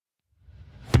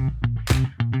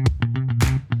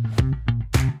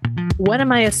What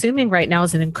am I assuming right now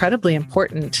is an incredibly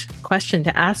important question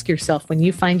to ask yourself when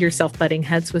you find yourself butting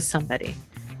heads with somebody.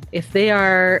 If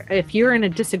you're in a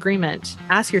disagreement,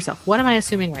 ask yourself, what am I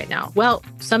assuming right now? Well,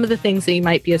 some of the things that you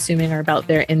might be assuming are about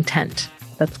their intent.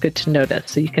 That's good to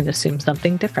notice. So you can assume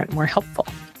something different, more helpful.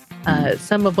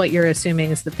 Some of what you're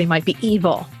assuming is that they might be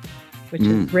evil, which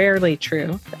is rarely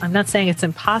true. I'm not saying it's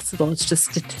impossible. It's just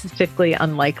statistically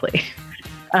unlikely.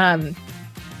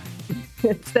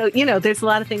 So, there's a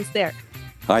lot of things there.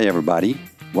 Hi, everybody.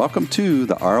 Welcome to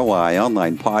the ROI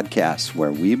Online Podcast,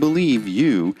 where we believe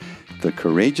you, the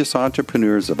courageous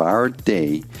entrepreneurs of our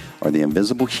day, are the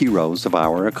invisible heroes of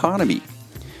our economy.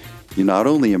 You not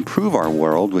only improve our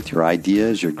world with your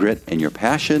ideas, your grit, and your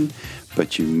passion,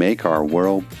 but you make our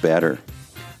world better.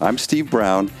 I'm Steve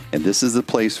Brown, and this is the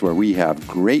place where we have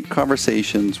great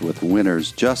conversations with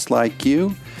winners just like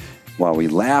you, while we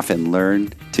laugh and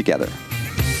learn together.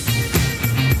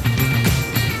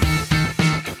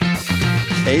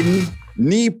 Aden,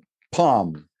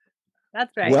 Nepom.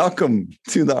 That's right. Welcome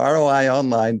to the ROI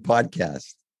Online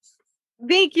Podcast.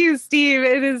 Thank you, Steve.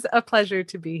 It is a pleasure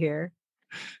to be here.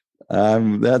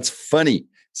 That's funny.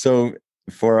 So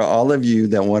for all of you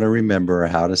that want to remember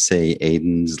how to say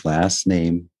Aden's last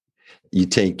name, you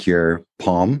take your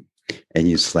palm and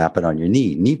you slap it on your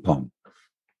knee, Nepom.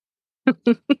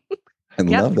 I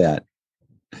love that.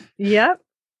 Yep.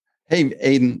 Hey,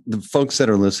 Aden, the folks that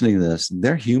are listening to this,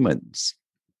 they're humans.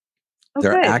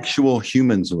 They're actual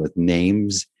humans with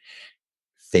names,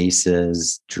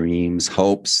 faces, dreams,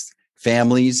 hopes,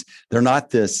 families. They're not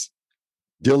this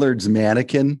Dillard's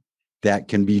mannequin that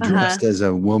can be dressed as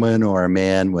a woman or a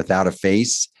man without a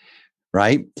face,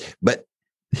 right? But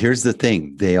here's the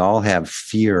thing. They all have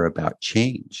fear about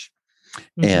change.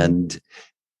 And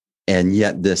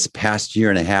yet this past year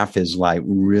and a half has like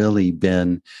really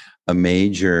been a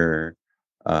major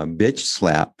bitch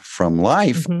slap from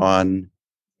life on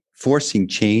forcing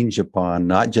change upon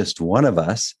not just one of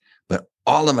us, but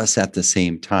all of us at the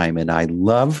same time. And I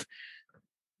love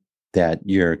that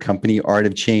your company, Art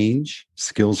of Change,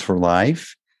 Skills for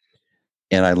Life.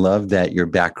 And I love that your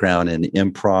background in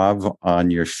improv on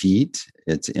your feet.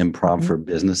 It's improv for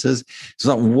businesses.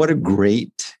 So what a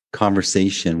great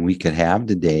conversation we could have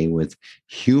today with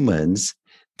humans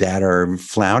that are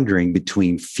floundering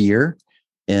between fear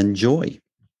and joy.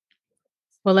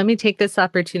 Well, let me take this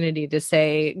opportunity to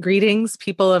say greetings,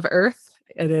 people of Earth.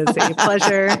 It is a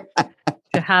pleasure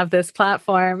to have this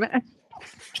platform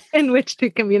in which to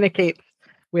communicate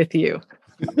with you.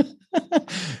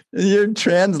 You're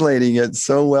translating it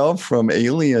so well from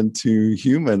alien to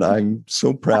human. I'm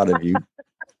so proud of you.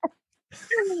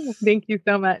 Thank you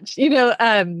so much.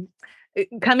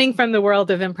 Coming from the world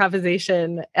of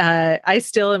improvisation, I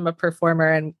still am a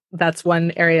performer, and that's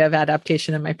one area of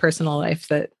adaptation in my personal life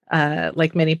that,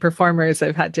 like many performers,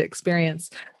 I've had to experience.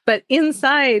 But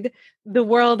inside the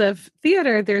world of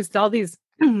theater, there's all these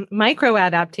micro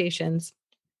adaptations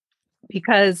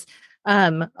because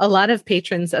a lot of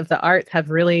patrons of the art have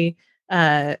really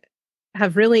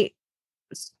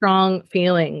strong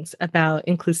feelings about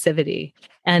inclusivity.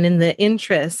 And in the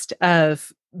interest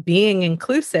of being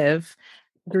inclusive,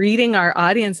 greeting our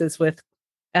audiences with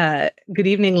good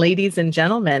evening, ladies and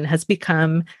gentlemen, has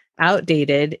become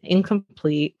outdated,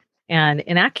 incomplete, and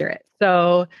inaccurate.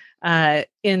 So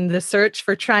in the search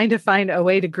for trying to find a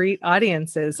way to greet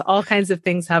audiences, all kinds of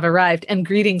things have arrived. And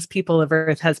greetings, people of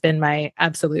Earth, has been my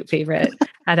absolute favorite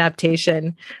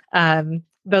adaptation.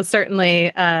 Though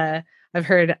certainly I've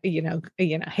heard,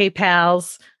 hey,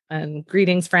 pals, and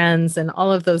greetings, friends, and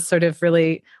all of those sort of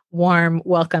really warm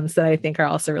welcomes that I think are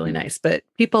also really nice. But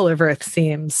people of Earth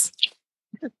seems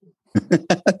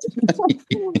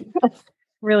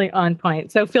really on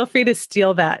point. So feel free to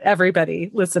steal that, everybody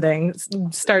listening.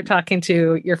 Start talking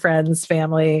to your friends,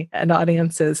 family, and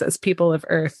audiences as people of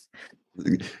Earth.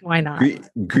 Why not?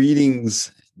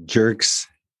 Greetings, jerks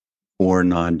or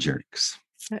non-jerks.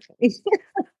 At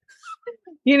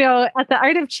the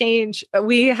Art of Change,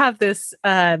 we have this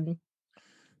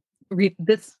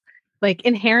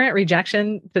inherent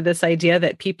rejection to this idea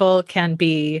that people can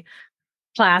be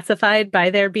classified by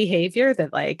their behavior,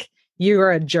 that like you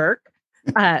are a jerk,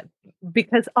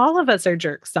 because all of us are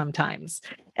jerks sometimes,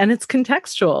 and it's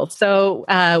contextual. So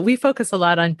we focus a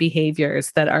lot on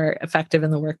behaviors that are effective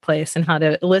in the workplace and how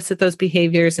to elicit those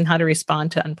behaviors and how to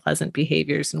respond to unpleasant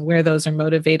behaviors and where those are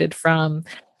motivated from.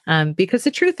 Because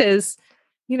the truth is,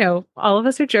 all of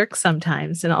us are jerks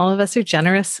sometimes, and all of us are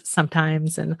generous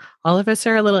sometimes, and all of us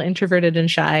are a little introverted and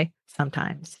shy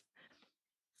sometimes.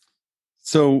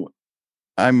 So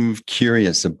I'm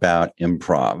curious about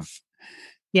improv.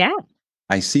 Yeah.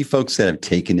 I see folks that have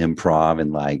taken improv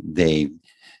and like they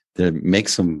that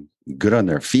makes them good on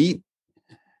their feet.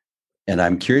 And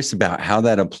I'm curious about how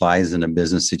that applies in a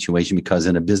business situation, because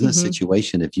in a business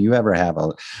situation, if you ever have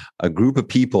a group of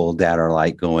people that are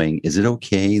like going, is it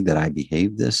okay that I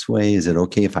behave this way? Is it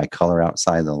okay if I color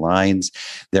outside the lines?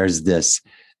 There's this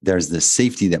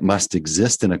safety that must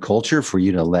exist in a culture for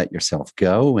you to let yourself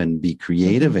go and be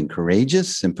creative and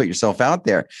courageous and put yourself out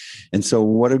there. And so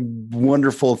what a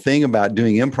wonderful thing about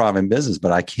doing improv in business,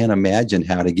 but I can't imagine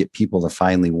how to get people to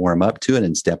finally warm up to it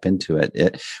and step into it.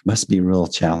 It must be a real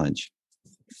challenge.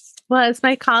 Well, as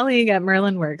my colleague at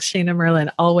Merlin Works, Shana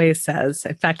Merlin, always says,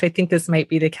 in fact, I think this might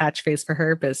be the catchphrase for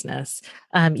her business.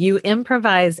 You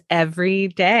improvise every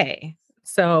day.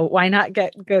 So why not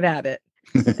get good at it?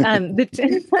 The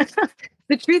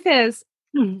truth is,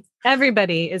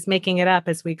 everybody is making it up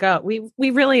as we go. We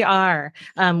really are.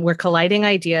 We're colliding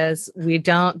ideas. We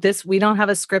don't have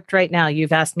a script right now.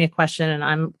 You've asked me a question and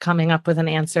I'm coming up with an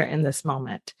answer in this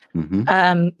moment.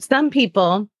 Some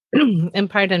people, and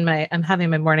I'm having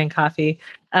my morning coffee.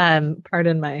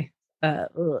 Pardon my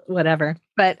whatever.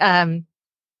 But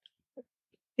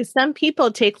some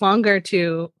people take longer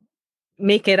to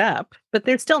make it up, but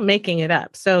they're still making it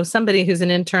up. So somebody who's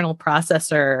an internal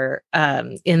processor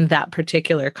in that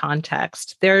particular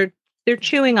context, they're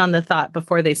chewing on the thought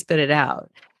before they spit it out.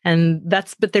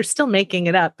 But they're still making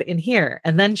it up in here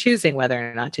and then choosing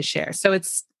whether or not to share. So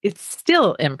it's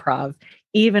still improv,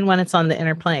 even when it's on the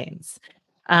inner planes.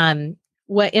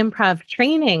 What improv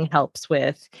training helps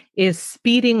with is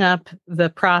speeding up the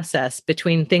process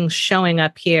between things showing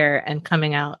up here and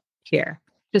coming out here.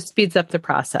 Just speeds up the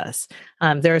process.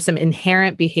 There are some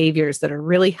inherent behaviors that are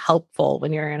really helpful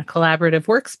when you're in a collaborative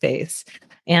workspace.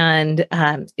 And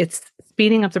it's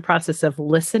speeding up the process of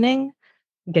listening,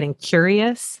 getting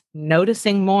curious,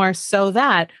 noticing more, so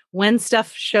that when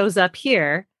stuff shows up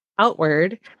here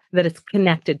outward, that it's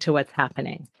connected to what's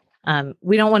happening.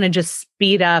 We don't want to just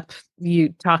speed up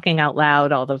you talking out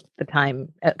loud all the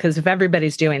time, because if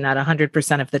everybody's doing that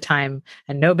 100% of the time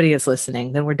and nobody is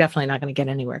listening, then we're definitely not going to get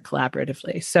anywhere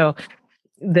collaboratively. So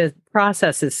the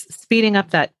process is speeding up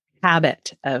that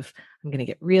habit of, I'm going to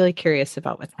get really curious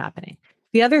about what's happening.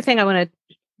 The other thing I want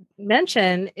to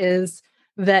mention is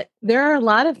that there are a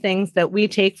lot of things that we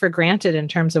take for granted in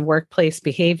terms of workplace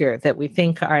behavior that we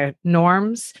think are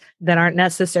norms that aren't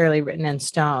necessarily written in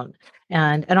stone.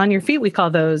 And on your feet, we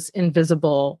call those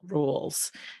invisible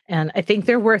rules. And I think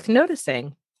they're worth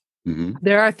noticing.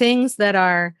 There are things that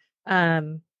are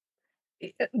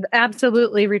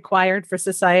absolutely required for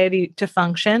society to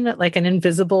function. Like an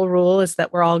invisible rule is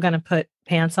that we're all going to put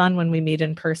pants on when we meet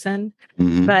in person.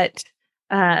 But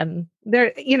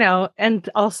there, and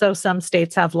also some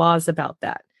states have laws about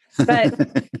that.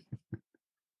 But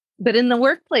but in the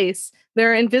workplace,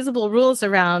 there are invisible rules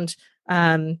around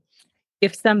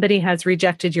if somebody has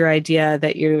rejected your idea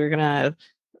that you're gonna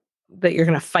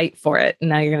fight for it, and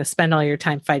now you're gonna spend all your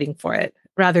time fighting for it,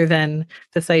 rather than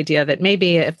this idea that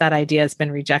maybe if that idea has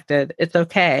been rejected, it's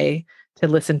okay to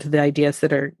listen to the ideas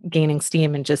that are gaining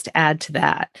steam and just add to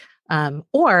that.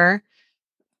 Or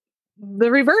the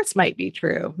reverse might be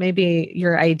true. Maybe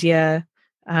your idea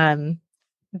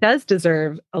does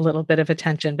deserve a little bit of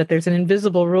attention, but there's an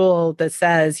invisible rule that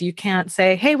says you can't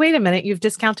say, hey, wait a minute, you've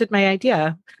discounted my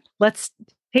idea. Let's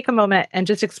take a moment and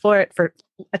just explore it for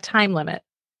a time limit.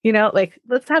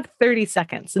 Let's have 30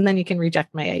 seconds and then you can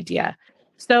reject my idea.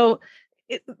 So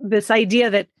this idea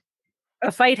that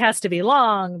a fight has to be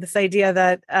long, this idea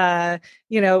that,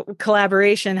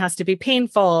 collaboration has to be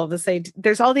painful,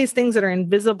 there's all these things that are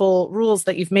invisible rules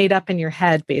that you've made up in your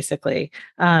head, basically,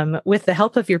 with the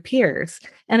help of your peers.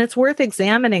 And it's worth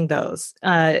examining those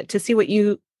to see what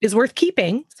is worth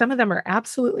keeping. Some of them are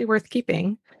absolutely worth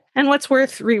keeping. And what's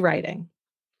worth rewriting?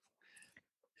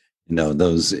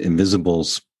 Those invisible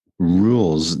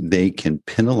rules, they can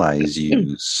penalize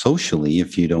you socially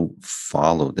if you don't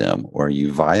follow them or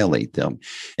you violate them.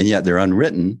 And yet they're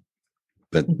unwritten,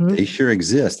 but they sure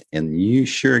exist. And you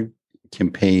sure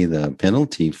can pay the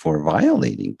penalty for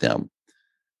violating them.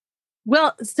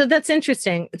 Well, so that's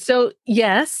interesting. So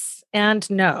yes and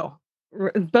no.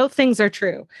 Both things are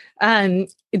true.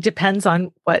 It depends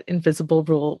on what invisible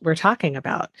rule we're talking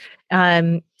about.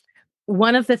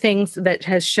 One of the things that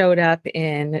has showed up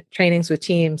in trainings with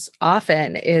teams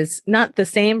often is not the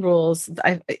same rules.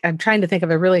 I'm trying to think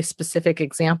of a really specific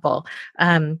example.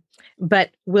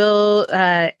 But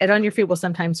at On Your Feet, we'll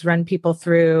sometimes run people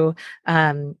through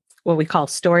what we call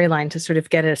storyline to sort of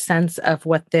get a sense of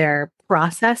what their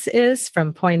process is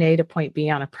from point A to point B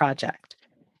on a project.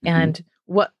 And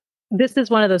this is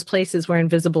one of those places where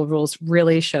invisible rules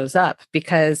really shows up,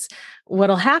 because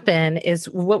what'll happen is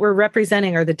what we're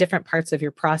representing are the different parts of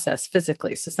your process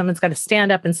physically. So someone's got to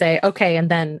stand up and say, okay, and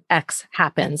then X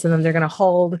happens. And then they're going to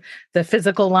hold the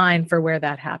physical line for where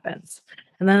that happens.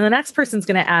 And then the next person's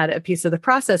going to add a piece of the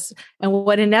process. And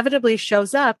what inevitably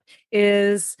shows up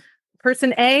is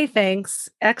person A thinks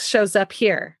X shows up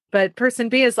here, but person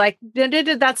B is like,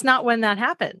 that's not when that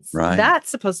happens. Right. That's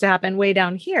supposed to happen way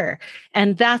down here.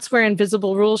 And that's where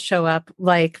invisible rules show up.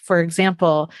 Like, for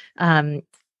example,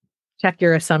 check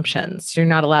your assumptions. You're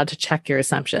not allowed to check your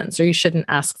assumptions, or you shouldn't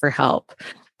ask for help.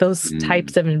 Those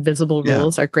types of invisible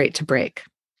rules are great to break.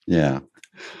 Yeah.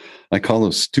 I call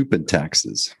those stupid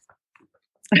taxes.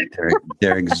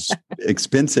 They're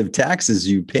expensive taxes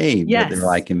you pay, but they're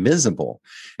like invisible,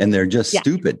 and they're just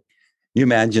stupid. You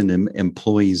imagine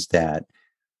employees that,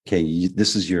 okay,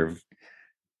 this is you're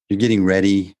getting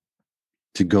ready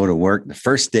to go to work the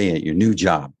first day at your new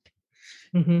job.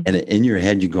 Mm-hmm. And in your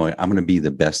head, you're going, I'm going to be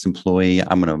the best employee.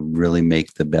 I'm going to really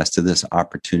make the best of this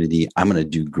opportunity. I'm going to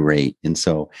do great. And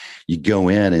so you go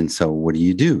in, and so what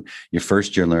do?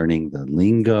 You're learning the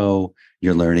lingo.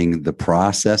 You're learning the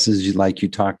processes, like you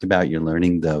talked about. You're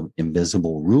learning the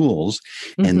invisible rules.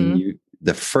 Mm-hmm. And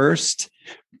the first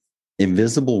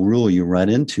invisible rule you run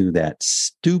into that's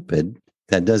stupid,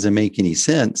 that doesn't make any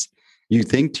sense, you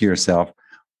think to yourself,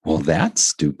 well, that's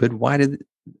stupid.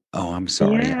 I'm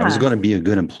sorry. I was going to be a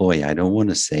good employee. I don't want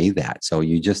to say that. So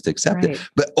you just accept it.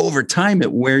 But over time,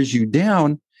 it wears you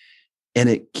down, and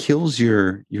it kills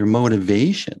your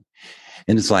motivation.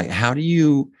 And it's like, how do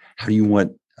you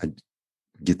want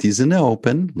get these in the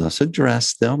open? Let's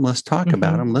address them. Let's talk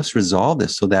about them. Let's resolve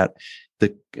this so that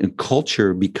the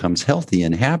culture becomes healthy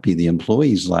and happy. The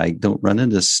employees don't run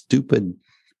into stupid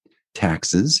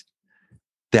taxes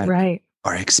that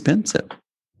are expensive.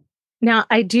 Now,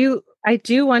 I do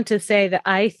want to say that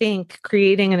I think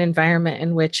creating an environment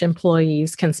in which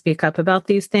employees can speak up about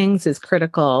these things is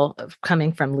critical of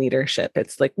coming from leadership.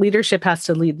 It's like leadership has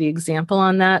to lead the example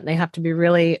on that. They have to be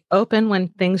really open when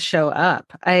things show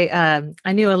up. I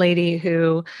knew a lady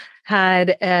who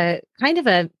had a kind of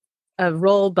a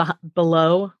role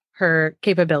below her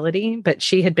capability, but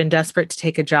she had been desperate to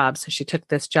take a job. So she took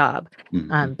this job.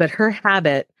 Mm-hmm. But her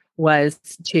habit was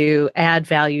to add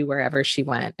value wherever she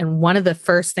went. And one of the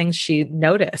first things she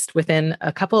noticed within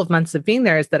a couple of months of being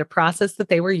there is that a process that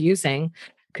they were using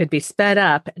could be sped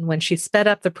up. And when she sped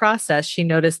up the process, she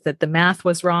noticed that the math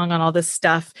was wrong on all this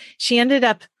stuff. She ended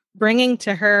up bringing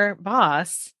to her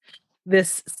boss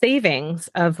this savings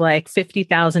of like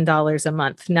 $50,000 a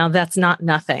month. Now, that's not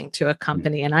nothing to a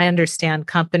company. And I understand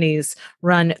companies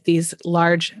run these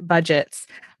large budgets,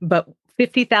 but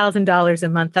 $50,000 a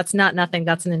month, that's not nothing.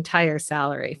 That's an entire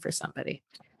salary for somebody.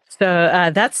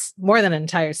 So that's more than an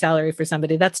entire salary for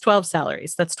somebody. That's 12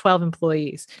 salaries. That's 12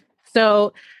 employees.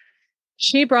 So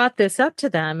she brought this up to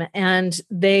them, and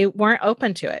they weren't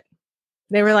open to it.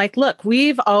 They were like, look,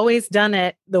 we've always done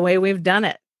it the way we've done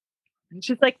it. And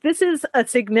she's like, this is a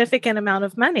significant amount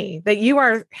of money that you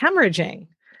are hemorrhaging.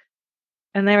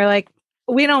 And they were like,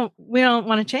 we don't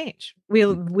want to change.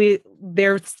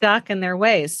 They're stuck in their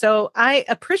ways. So I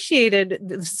appreciated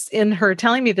this in her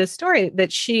telling me this story,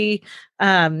 that she,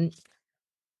 that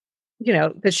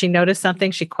she noticed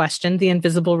something. She questioned the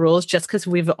invisible rules. Just because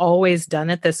we've always done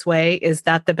it this way, is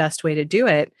that the best way to do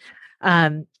it?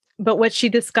 But what she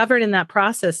discovered in that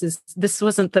process is this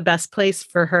wasn't the best place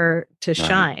for her to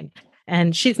shine.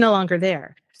 And she's no longer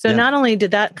there. So not only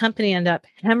did that company end up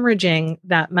hemorrhaging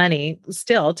that money,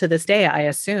 still to this day, I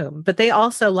assume, but they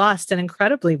also lost an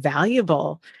incredibly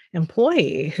valuable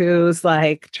employee who's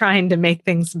like trying to make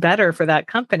things better for that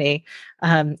company,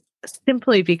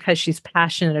 simply because she's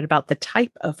passionate about the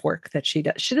type of work that she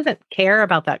does. She doesn't care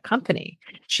about that company.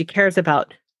 She cares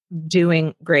about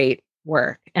doing great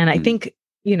work. And I think,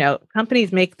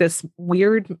 companies make this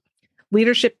weird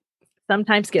leadership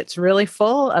sometimes gets really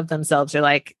full of themselves. They're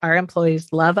like, our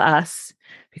employees love us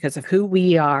because of who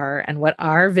we are and what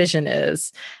our vision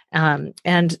is.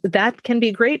 And that can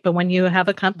be great. But when you have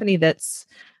a company that's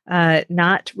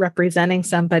not representing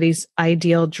somebody's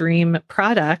ideal dream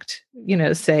product,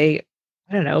 say,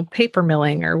 I don't know, paper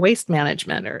milling or waste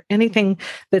management or anything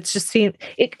that's just seen,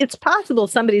 it's possible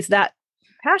somebody's that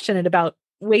passionate about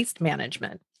waste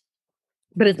management,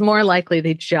 but it's more likely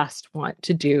they just want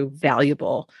to do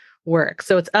valuable work.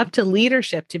 So it's up to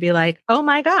leadership to be like, oh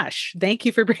my gosh, thank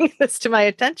you for bringing this to my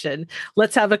attention.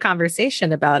 Let's have a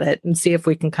conversation about it and see if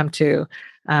we can come to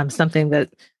something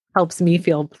that helps me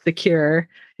feel secure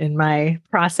in my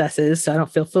processes so I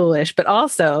don't feel foolish, but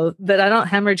also that I don't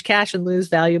hemorrhage cash and lose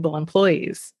valuable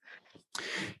employees.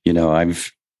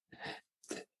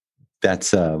 That's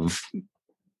so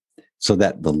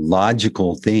that the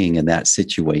logical thing in that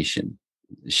situation,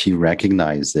 she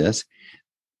recognized this.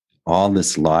 All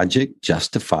this logic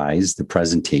justifies the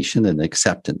presentation and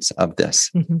acceptance of this.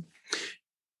 Mm-hmm.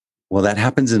 Well, that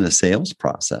happens in a sales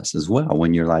process as well.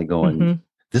 When you're like going, Mm-hmm.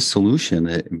 this solution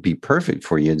would be perfect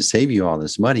for you and save you all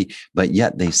this money, but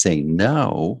yet they say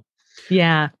no.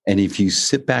 Yeah. And if you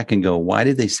sit back and go, why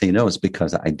did they say no? It's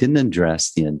because I didn't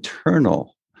address the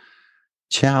internal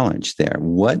challenge there.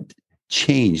 What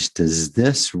change does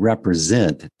this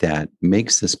represent that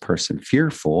makes this person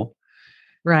fearful?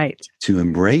 Right. To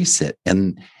embrace it.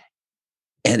 And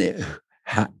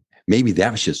maybe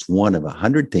that was just one of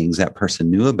 100 things that person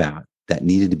knew about that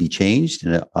needed to be changed.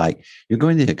 And like, you're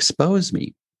going to expose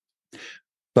me.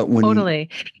 But when Totally.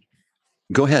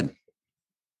 Go ahead.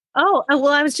 Oh,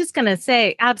 well, I was just going to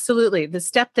say, absolutely. The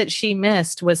step that she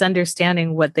missed was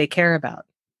understanding what they care about.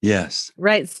 Yes.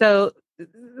 Right. So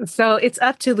it's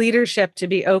up to leadership to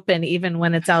be open, even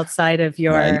when it's outside of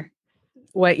your, right.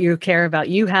 What you care about.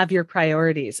 You have your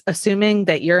priorities. Assuming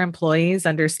that your employees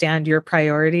understand your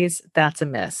priorities, that's a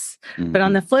miss. Mm-hmm. But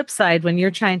on the flip side, when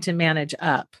you're trying to manage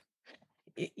up,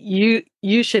 you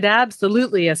should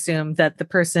absolutely assume that the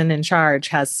person in charge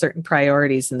has certain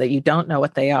priorities and that you don't know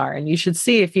what they are. And you should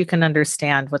see if you can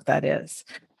understand what that is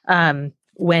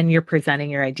when you're presenting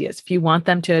your ideas. If you want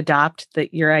them to adopt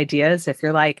your ideas, if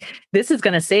you're like, this is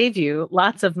going to save you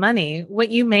lots of money,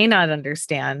 what you may not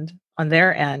understand on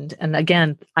their end. And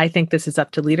again, I think this is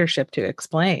up to leadership to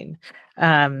explain,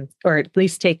 or at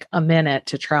least take a minute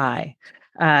to try,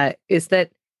 is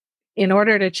that in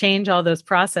order to change all those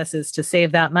processes to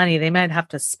save that money, they might have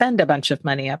to spend a bunch of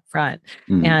money up front,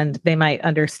 and they might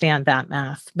understand that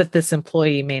math, but this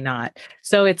employee may not.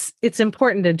 So it's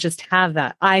important to just have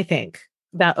that, I think,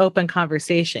 that open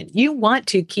conversation. You want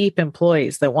to keep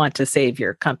employees that want to save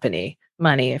your company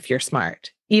money if you're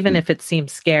smart, even if it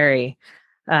seems scary.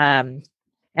 And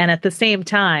at the same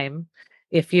time,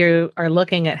 if you are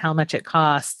looking at how much it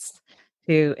costs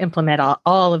to implement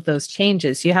all of those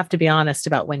changes, you have to be honest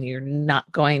about when you're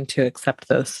not going to accept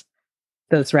those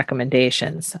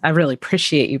recommendations. I really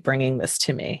appreciate you bringing this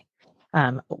to me.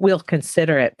 We'll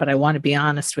consider it, but I want to be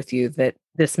honest with you that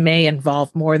this may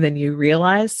involve more than you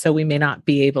realize, so we may not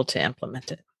be able to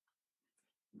implement it.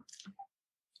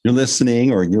 You're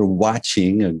listening or you're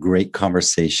watching a great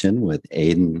conversation with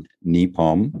Aden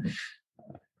Nepom.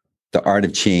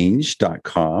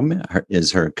 TheArtOfChange.com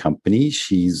is her company.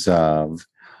 She's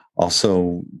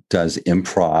also does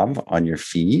improv on your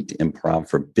feet, improv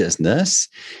for business.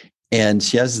 And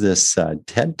she has this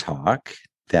TED Talk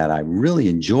that I really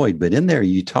enjoyed. But in there,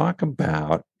 you talk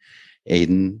about,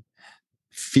 Aden,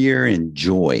 fear and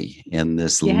joy and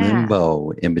this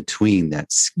limbo in between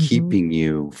that's keeping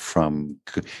you from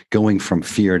going from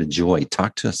fear to joy.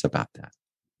 Talk to us about that.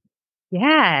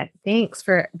 Yeah, thanks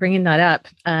for bringing that up.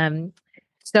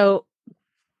 So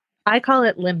I call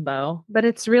it limbo, but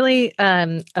it's really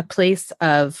a place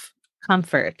of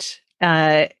comfort.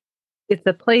 It's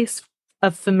a place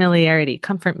of familiarity.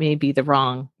 Comfort may be the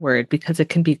wrong word because it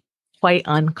can be quite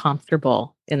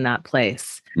uncomfortable in that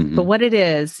place. But what it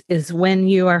is when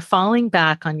you are falling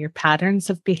back on your patterns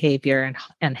of behavior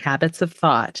and habits of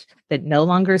thought that no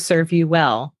longer serve you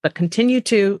well, but continue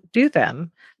to do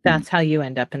them, that's how you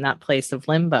end up in that place of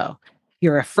limbo.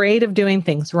 You're afraid of doing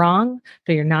things wrong,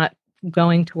 so you're not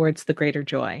going towards the greater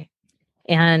joy.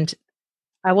 And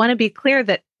I want to be clear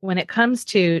that when it comes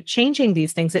to changing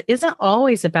these things, it isn't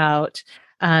always about,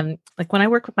 like when I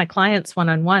work with my clients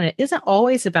one-on-one, it isn't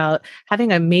always about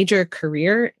having a major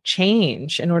career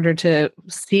change in order to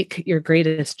seek your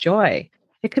greatest joy.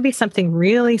 It could be something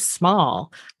really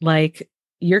small, like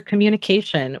your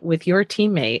communication with your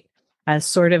teammate has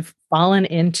sort of fallen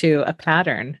into a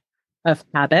pattern of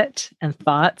habit and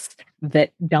thoughts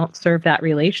that don't serve that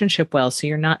relationship well. So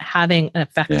you're not having an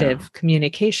effective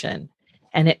communication.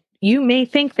 And you may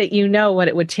think that you know what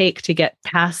it would take to get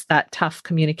past that tough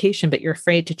communication, but you're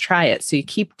afraid to try it. So you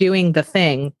keep doing the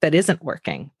thing that isn't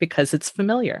working because it's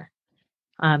familiar.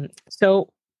 So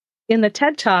in the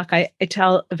TED Talk, I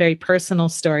tell a very personal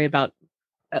story about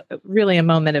really a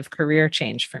moment of career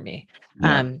change for me.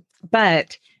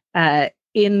 But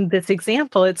in this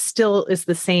example, it still is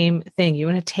the same thing. You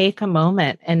want to take a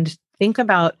moment and think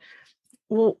about,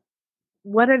 well,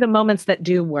 what are the moments that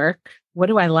do work? What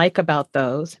do I like about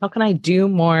those? How can I do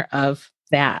more of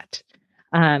that?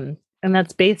 And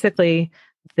that's basically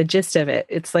the gist of it.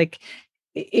 It's like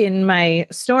in my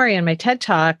story, in my TED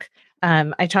Talk,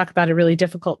 I talk about a really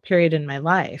difficult period in my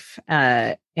life.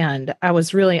 And I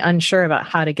was really unsure about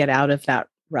how to get out of that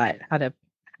rut,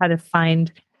 how to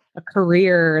find a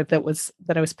career that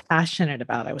I was passionate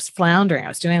about. I was floundering. I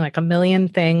was doing like a million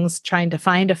things, trying to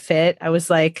find a fit. I was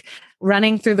like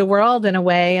running through the world in a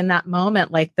way in that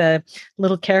moment, like the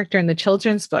little character in the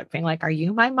children's book being like, are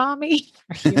you my mommy?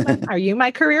 Are you my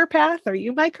career path? Are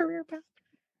you my career path?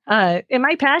 Am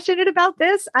I passionate about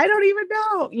this? I don't even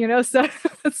know, so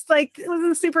it's like, it was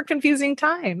a super confusing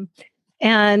time.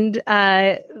 And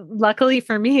luckily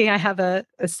for me, I have a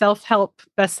self-help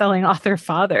best-selling author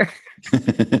father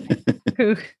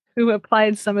who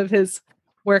applied some of his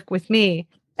work with me.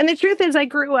 And the truth is I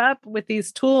grew up with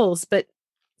these tools, but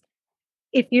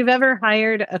if you've ever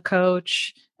hired a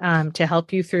coach to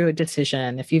help you through a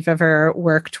decision, if you've ever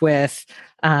worked with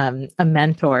a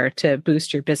mentor to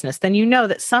boost your business, then you know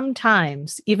that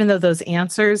sometimes, even though those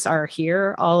answers are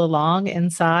here all along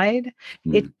inside,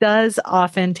 it does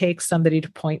often take somebody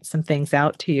to point some things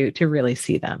out to you to really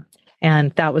see them.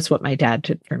 And that was what my dad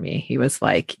did for me. He was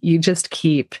like, you just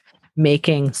keep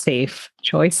making safe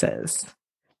choices.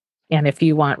 And if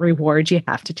you want reward, you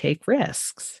have to take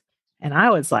risks. And I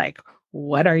was like,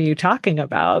 what are you talking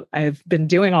about? I've been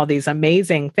doing all these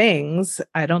amazing things.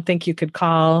 I don't think you could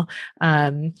call,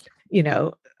 living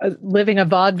a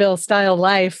vaudeville style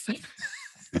life,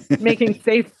 making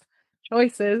safe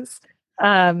choices.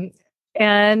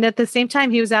 And at the same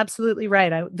time, he was absolutely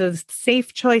right. The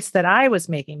safe choice that I was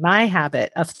making, my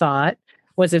habit of thought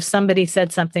was if somebody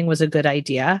said something was a good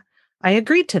idea, I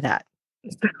agreed to that.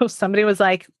 So somebody was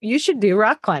like, you should do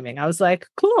rock climbing. I was like,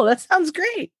 cool, that sounds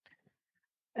great.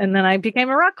 And then I became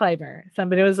a rock climber.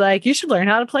 Somebody was like, you should learn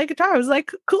how to play guitar. I was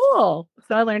like, cool.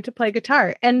 So I learned to play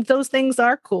guitar. And those things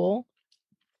are cool.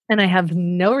 And I have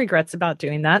no regrets about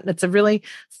doing that. It's a really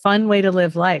fun way to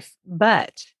live life.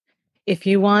 But if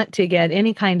you want to get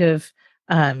any kind of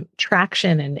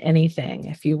traction in anything,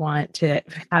 if you want to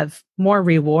have more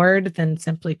reward than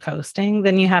simply coasting,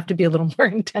 then you have to be a little more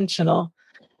intentional.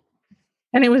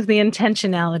 And it was the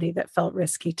intentionality that felt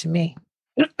risky to me.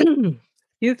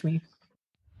 Excuse me.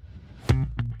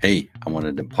 Hey, I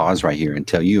wanted to pause right here and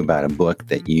tell you about a book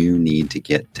that you need to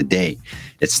get today.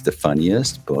 It's the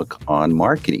funniest book on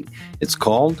marketing. It's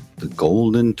called The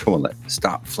Golden Toilet.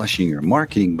 Stop flushing your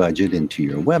marketing budget into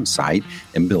your website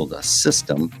and build a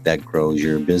system that grows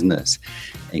your business.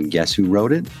 And guess who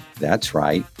wrote it? That's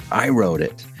right, I wrote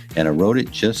it. And I wrote it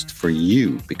just for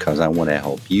you because I want to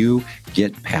help you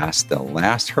get past the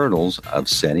last hurdles of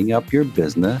setting up your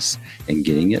business and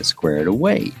getting it squared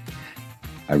away.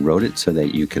 I wrote it so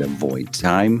that you could avoid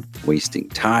time, wasting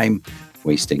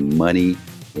money,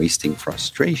 wasting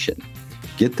frustration.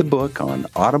 Get the book on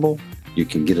Audible. You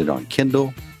can get it on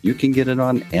Kindle. You can get it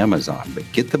on Amazon. But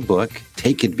get the book,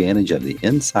 take advantage of the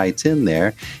insights in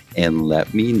there, and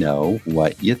let me know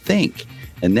what you think.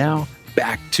 And now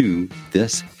back to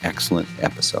this excellent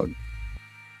episode.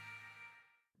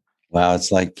 Wow,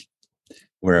 it's like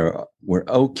we're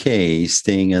okay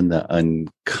staying in the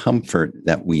uncomfort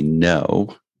that we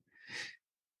know.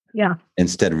 Yeah.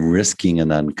 Instead of risking an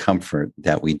uncomfort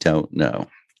that we don't know.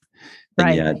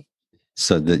 Right. And yet,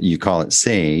 so that you call it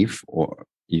safe, or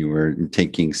you were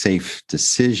taking safe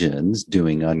decisions,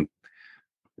 doing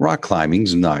rock climbing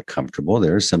is not comfortable.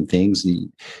 There are some things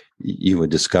you would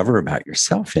discover about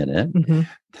yourself in it. Mm-hmm.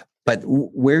 But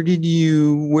where do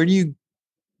you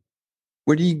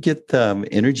get the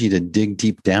energy to dig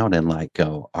deep down and like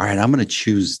go, all right, I'm going to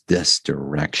choose this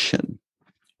direction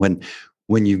when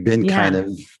you've been kind of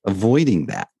avoiding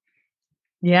that?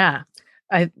 Yeah.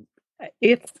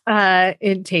 It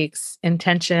takes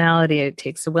intentionality. It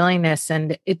takes a willingness,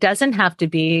 and it doesn't have to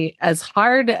be as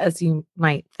hard as you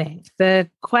might think. The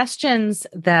questions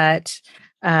that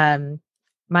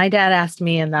my dad asked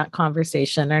me in that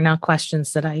conversation are now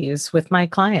questions that I use with my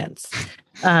clients.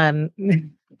 What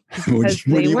do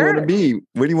you want to be?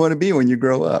 What do you want to be when you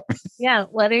grow up? Yeah.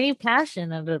 What are you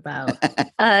passionate about?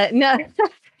 No.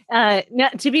 No,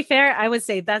 to be fair, I would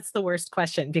say that's the worst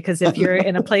question, because if you're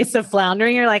in a place of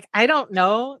floundering, you're like, I don't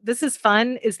know. This is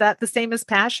fun. Is that the same as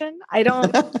passion? I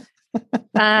don't.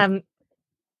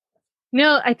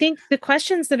 No, I think the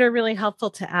questions that are really helpful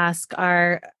to ask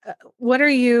are, what are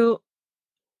you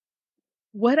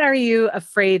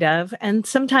afraid of? And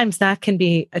sometimes that can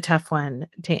be a tough one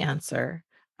to answer.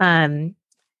 But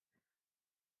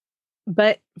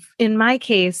in my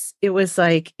case, it was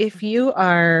like, if you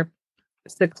are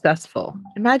successful,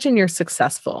 imagine you're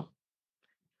successful.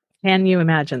 Can you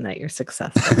imagine that you're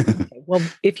successful? Okay. Well,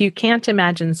 if you can't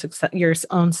imagine your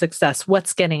own success,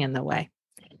 what's getting in the way?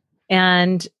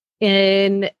 And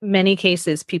in many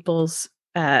cases, people's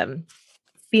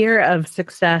fear of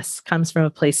success comes from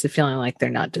a place of feeling like they're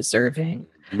not deserving.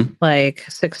 Mm-hmm. Like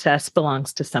success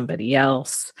belongs to somebody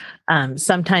else.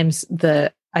 Sometimes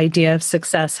the idea of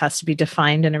success has to be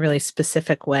defined in a really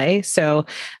specific way. So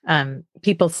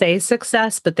people say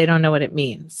success, but they don't know what it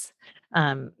means.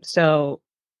 So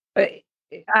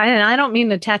I don't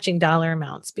mean attaching dollar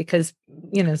amounts because,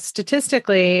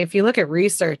 statistically, if you look at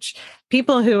research,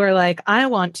 people who are like, I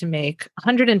want to make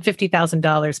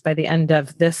 $150,000 by the end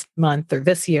of this month or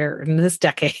this year or this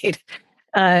decade,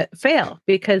 fail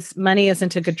because money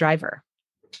isn't a good driver.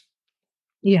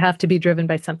 You have to be driven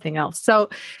by something else. So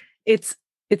it's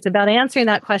about answering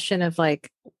that question of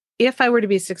like, if I were to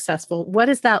be successful, what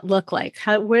does that look like?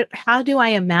 How do I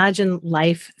imagine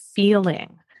life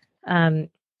feeling?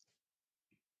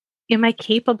 Am I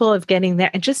capable of getting there?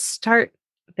 And just start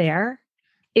there.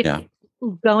 If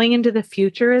going into the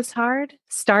future is hard,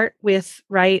 start with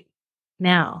right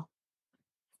now.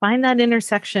 Find that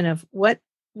intersection of what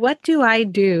do I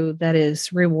do that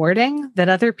is rewarding, that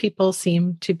other people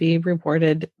seem to be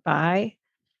rewarded by?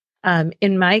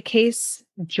 In my case,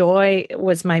 joy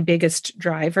was my biggest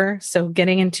driver. So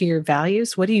getting into your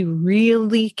values, what do you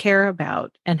really care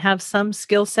about? And have some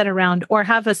skill set around, or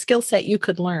have a skill set you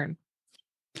could learn.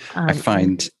 I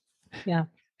find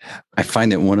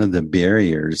that one of the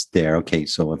barriers there, okay,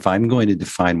 so if I'm going to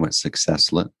define what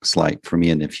success looks like for me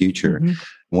in the future,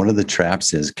 one of the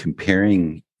traps is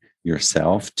comparing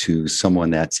yourself to someone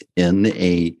that's in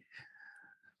a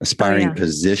aspiring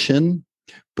position,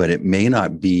 but it may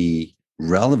not be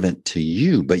relevant to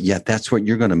you, but yet that's what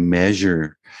you're going to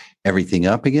measure everything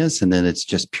up against. And then it's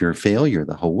just pure failure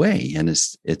the whole way. And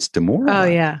it's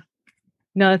demoralizing. Oh, yeah.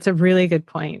 No, that's a really good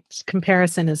point.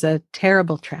 Comparison is a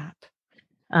terrible trap.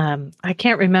 I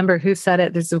can't remember who said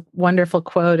it. There's a wonderful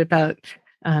quote about,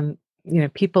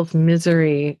 people's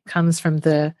misery comes from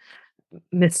the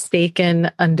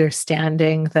mistaken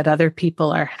understanding that other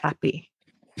people are happy.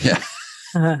 Yeah.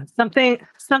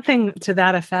 Something to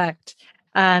that effect.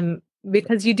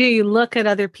 Because you look at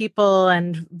other people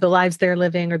and the lives they're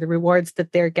living or the rewards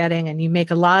that they're getting, and you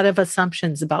make a lot of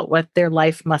assumptions about what their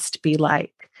life must be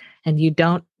like, and you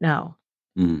don't know.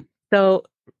 So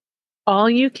all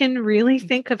you can really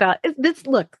think about is this.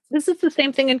 Look, this is the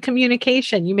same thing in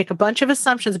communication. You make a bunch of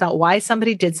assumptions about why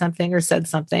somebody did something or said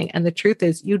something, and the truth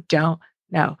is you don't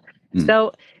know.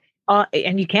 So,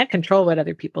 and you can't control what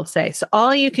other people say. So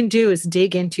all you can do is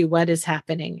dig into what is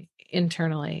happening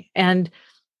internally. And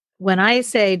when I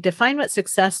say define what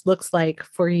success looks like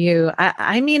for you,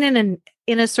 I mean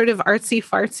in a sort of artsy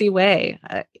fartsy way.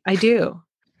 I do.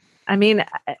 I mean,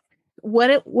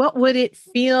 what would it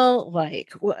feel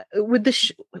like?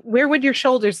 Where would your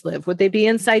shoulders live? Would they be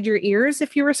inside your ears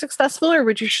if you were successful, or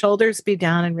would your shoulders be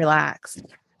down and relaxed?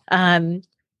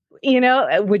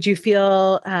 Would you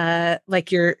feel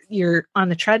like you're on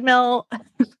the treadmill?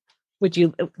 Would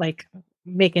you like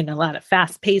making a lot of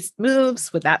fast-paced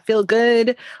moves? Would that feel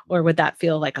good, or would that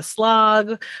feel like a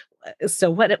slog? So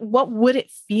what would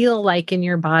it feel like in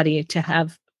your body to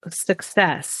have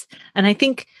success? And I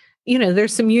think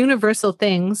there's some universal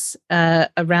things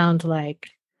around,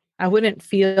 like I wouldn't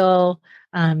feel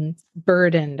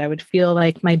burdened. I would feel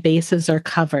like my bases are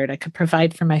covered. I could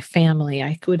provide for my family.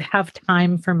 I would have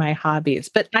time for my hobbies.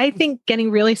 But I think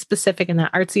getting really specific in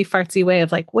that artsy fartsy way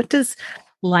of like, what does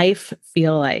life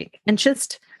feel like? And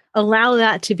just allow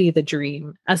that to be the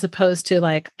dream, as opposed to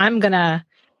like, I'm going to,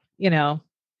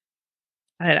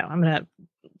 I'm going to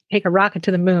take a rocket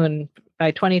to the moon by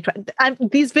 2020.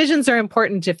 These visions are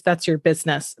important if that's your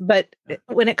business. But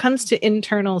when it comes to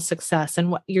internal success and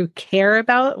what you care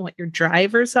about and what your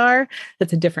drivers are,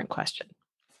 that's a different question.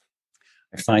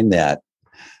 I find that.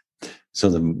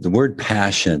 So the word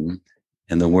passion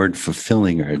and the word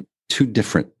fulfilling are two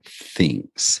different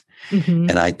things.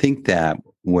 And I think that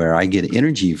where I get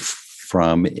energy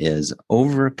from is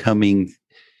overcoming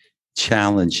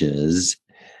challenges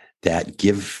that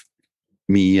give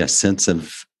me a sense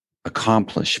of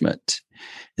accomplishment.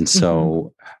 And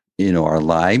so, our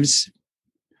lives,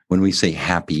 when we say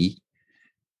happy,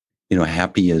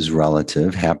 happy is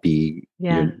relative. Happy,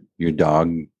 your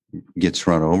dog gets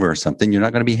run over or something, you're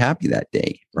not going to be happy that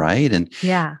day, right?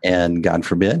 And God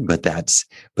forbid,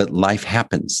 but life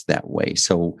happens that way.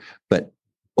 So, but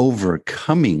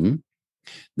overcoming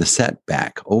the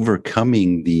setback,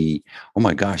 overcoming the, oh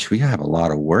my gosh, we have a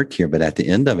lot of work here, but at the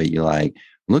end of it, you're like,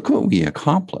 look what we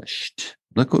accomplished.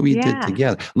 Look what we did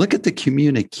together. Look at the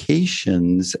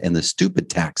communications and the stupid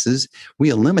taxes we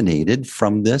eliminated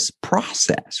from this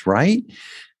process, right?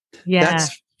 Yeah.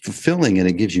 That's fulfilling, and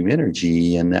it gives you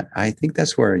energy. And I think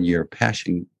that's where your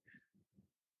passion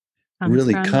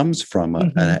comes from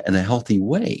in a healthy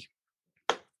way.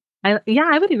 I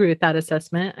would agree with that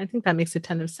assessment. I think that makes a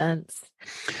ton of sense.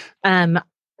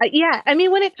 Yeah, I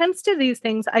mean, when it comes to these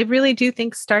things, I really do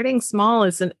think starting small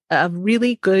is a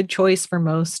really good choice for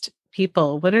most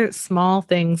people. What are small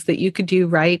things that you could do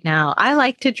right now? I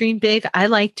like to dream big. I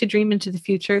like to dream into the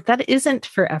future. That isn't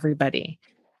for everybody.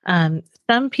 Um,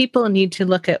 some people need to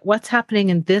look at what's happening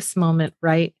in this moment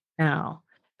right now,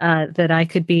 that I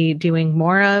could be doing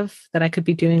more of, that I could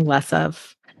be doing less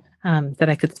of, that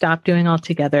I could stop doing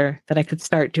altogether, that I could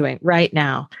start doing right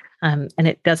now. And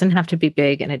it doesn't have to be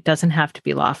big and it doesn't have to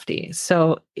be lofty.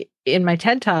 So in my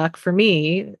TED talk, for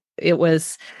me, it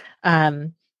was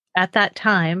um, at that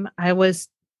time, I was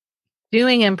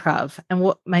doing improv. And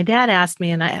what my dad asked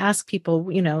me, and I ask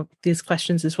people, these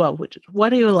questions as well, which what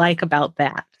do you like about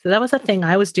that? So that was a thing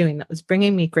I was doing that was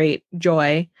bringing me great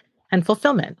joy and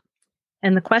fulfillment.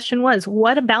 And the question was,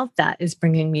 what about that is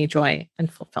bringing me joy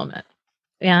and fulfillment?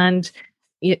 And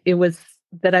it was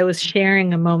that I was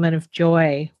sharing a moment of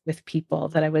joy with people,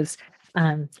 that I was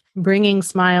bringing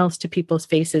smiles to people's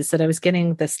faces, that I was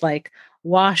getting this like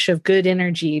wash of good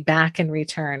energy back in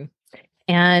return.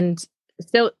 And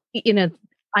so,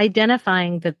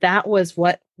 identifying that that was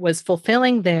what was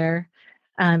fulfilling there,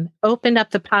 opened up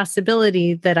the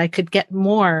possibility that I could get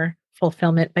more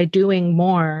fulfillment by doing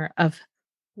more of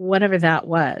whatever that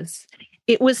was.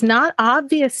 It was not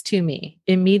obvious to me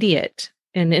immediate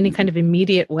in any kind of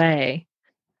immediate way,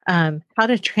 how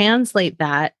to translate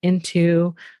that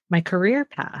into my career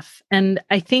path. And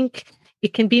I think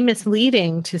it can be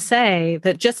misleading to say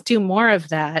that just do more of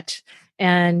that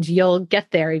and you'll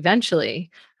get there eventually.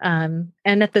 And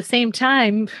at the same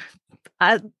time,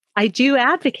 I do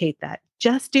advocate that.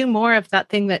 Just do more of that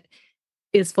thing that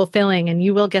is fulfilling and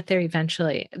you will get there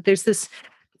eventually. There's this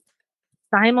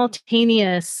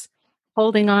simultaneous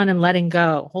holding on and letting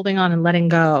go,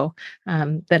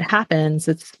 that happens.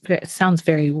 It sounds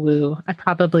very woo. I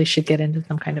probably should get into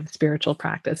some kind of spiritual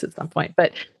practice at some point,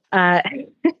 but uh,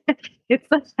 it's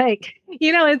like,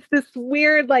 it's this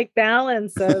weird like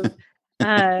balance of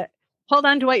hold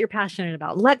on to what you're passionate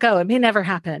about, let go. It may never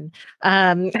happen.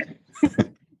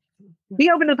 Be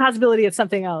open to the possibility of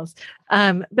something else.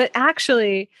 But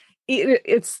actually,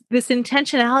 it's this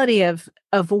intentionality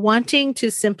of wanting to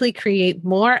simply create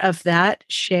more of that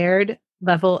shared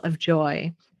level of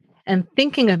joy and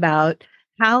thinking about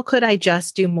how could I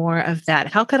just do more of that?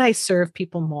 How could I serve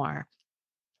people more?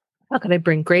 How could I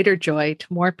bring greater joy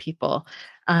to more people?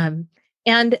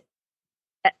 And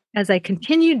as I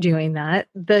continued doing that,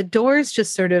 the doors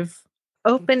just sort of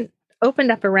opened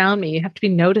up around me. You have to be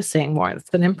noticing more.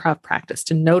 It's an improv practice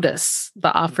to notice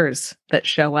the offers that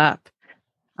show up.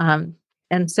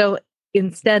 And so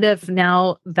instead of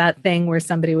now that thing where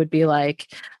somebody would be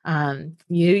like,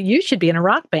 you should be in a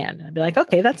rock band. I'd be like,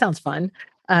 okay, that sounds fun.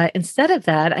 Instead of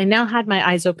that, I now had my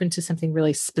eyes open to something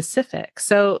really specific.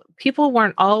 So people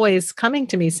weren't always coming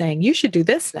to me saying, you should do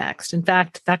this next. In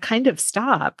fact, that kind of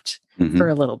stopped for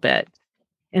a little bit.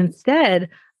 Instead,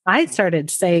 I started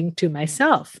saying to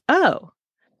myself, oh,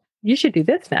 you should do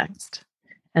this next.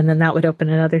 And then that would open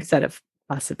another set of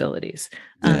possibilities.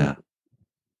 Yeah.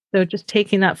 So just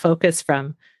taking that focus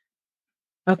from,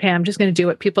 okay, I'm just going to do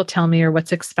what people tell me or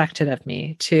what's expected of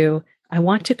me, to I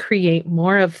want to create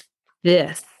more of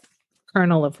this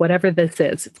kernel of whatever this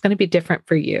is. It's going to be different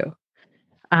for you.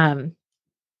 And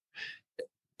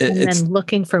then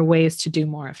looking for ways to do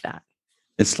more of that.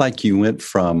 It's like you went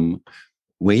from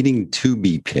waiting to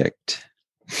be picked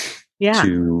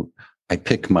to I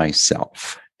pick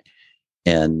myself.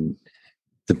 And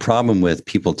the problem with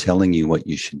people telling you what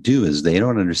you should do is they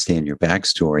don't understand your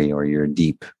backstory or your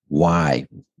deep why,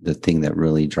 the thing that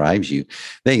really drives you.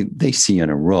 They see in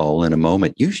a role, in a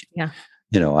moment.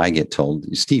 I get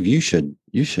told, Steve, you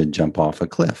should jump off a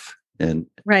cliff, and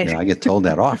right. I get told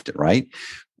that often, right?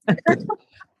 But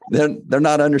they're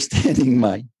not understanding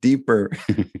my deeper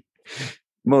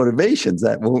motivations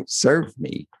that won't serve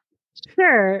me.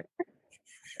 Sure.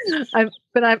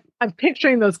 I'm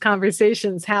picturing those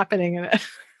conversations happening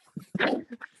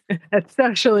at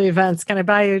social events. Can I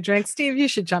buy you a drink? Steve, you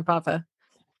should jump off a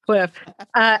cliff.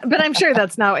 But I'm sure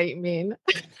that's not what you mean.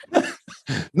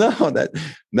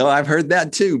 No, I've heard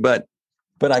that too, but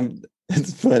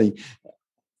it's funny.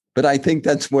 But I think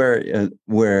that's where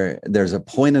there's a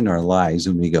point in our lives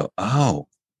when we go, oh,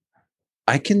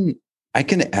 I can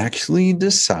actually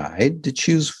decide to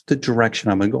choose the direction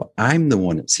I'm going to go. I'm the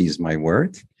one that sees my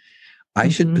worth. I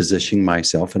should position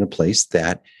myself in a place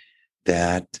that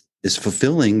is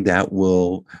fulfilling, that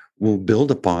will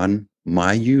build upon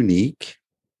my unique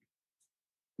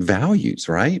values,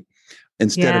 right?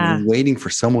 Instead of waiting for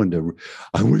someone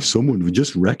I wish someone would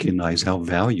just recognize how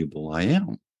valuable I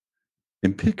am.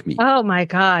 and pick me. Oh my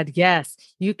God. Yes.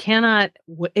 You cannot,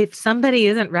 if somebody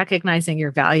isn't recognizing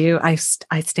your value, I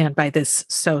stand by this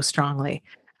so strongly.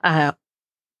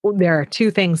 There are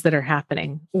two things that are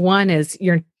happening. One is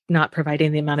you're not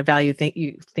providing the amount of value that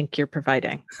you think you're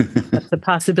providing. That's a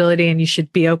possibility, and you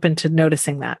should be open to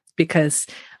noticing that, because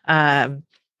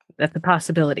that's a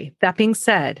possibility. That being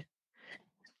said,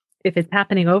 if it's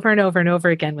happening over and over and over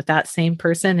again with that same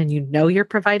person, and you know you're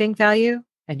providing value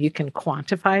and you can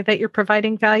quantify that you're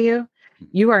providing value,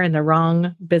 you are in the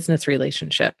wrong business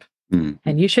relationship,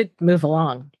 and you should move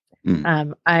along.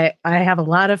 I have a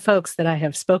lot of folks that I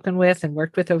have spoken with and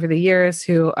worked with over the years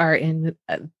who are in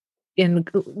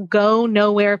go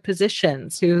nowhere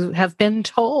positions, who have been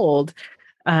told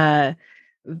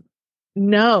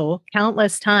no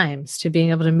countless times to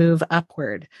being able to move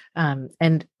upward.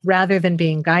 And rather than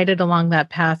being guided along that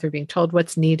path or being told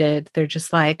what's needed, they're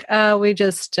just like, oh, we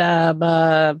just,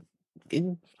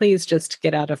 please just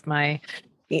get out of my,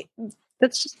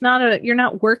 that's just not you're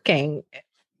not working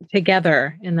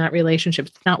together in that relationship.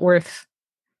 It's not worth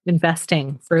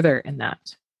investing further in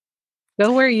that.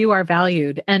 Go where you are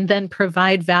valued and then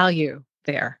provide value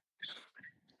there.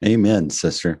 Amen,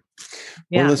 sister.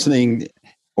 Yeah. We're listening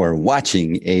or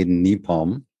watching Aden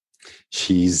Nepom.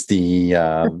 She's the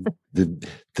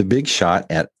big shot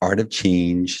at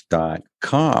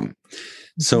artofchange.com.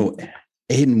 So,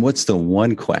 Aden, what's the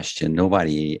one question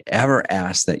nobody ever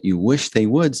asked that you wish they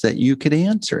would, so that you could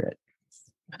answer it?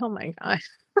 Oh my gosh.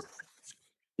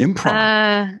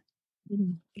 Improv.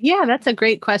 Yeah, that's a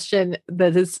great question.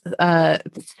 That is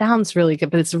sounds really good,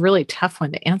 but it's a really tough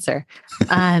one to answer.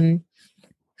 I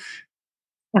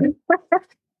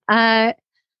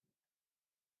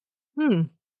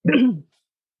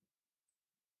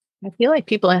feel like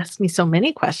people ask me so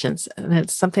many questions, and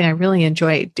it's something I really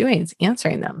enjoy doing, is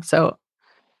answering them. So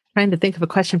trying to think of a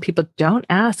question people don't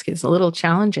ask is a little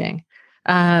challenging.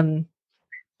 I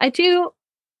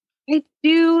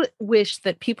do wish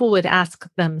that people would ask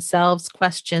themselves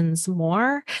questions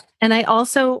more. And I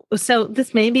also, so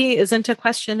this maybe isn't a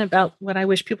question about what I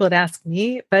wish people would ask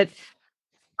me, but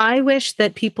I wish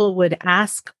that people would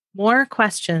ask more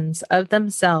questions of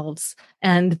themselves.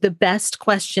 And the best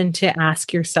question to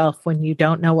ask yourself when you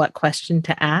don't know what question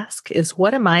to ask is,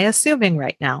 what am I assuming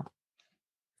right now?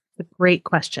 It's a great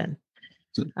question.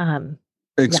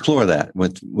 Explore that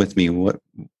with me. What?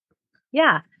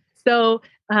 Yeah. So,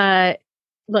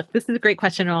 look, this is a great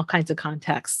question in all kinds of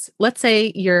contexts. Let's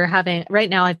say you're having, right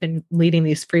now, I've been leading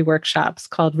these free workshops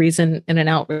called Reason in an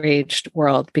Outraged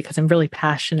World, because I'm really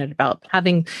passionate about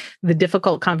having the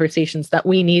difficult conversations that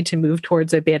we need to move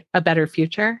towards a better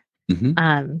future.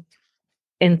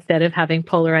 Instead of having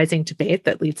polarizing debate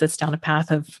that leads us down a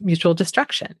path of mutual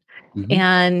destruction.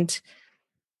 And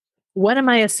what am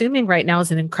I assuming right now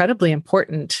is an incredibly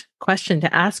important question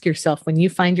to ask yourself when you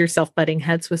find yourself butting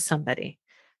heads with somebody.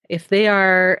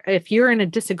 If you're in a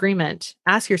disagreement,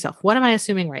 ask yourself, what am I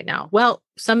assuming right now? Well,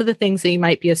 some of the things that you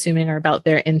might be assuming are about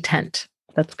their intent.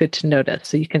 That's good to notice.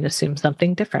 So you can assume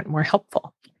something different, more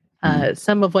helpful.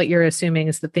 Some of what you're assuming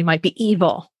is that they might be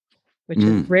evil, which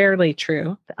is rarely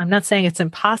true. I'm not saying it's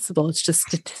impossible. It's just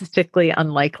statistically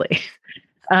unlikely.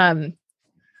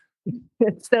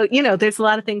 So, there's a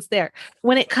lot of things there.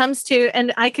 When it comes to,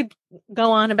 and I could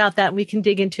go on about that, and we can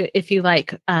dig into it if you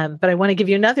like, but I want to give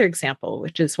you another example,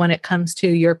 which is when it comes to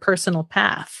your personal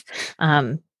path.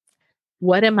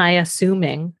 What am I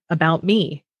assuming about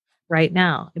me right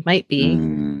now? It might be,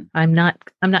 I'm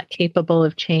not capable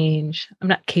of change. I'm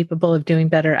not capable of doing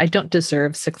better. I don't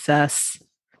deserve success.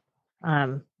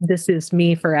 This is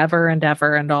me forever and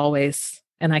ever and always,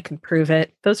 and I can prove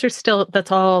it.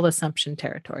 That's all assumption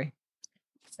territory.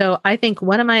 So I think,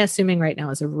 what am I assuming right now,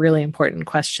 is a really important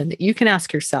question that you can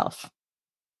ask yourself.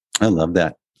 I love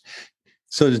that.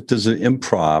 So does an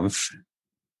improv,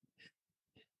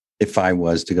 if I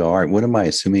was to go, all right, what am I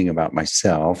assuming about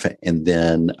myself? And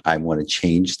then I want to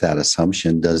change that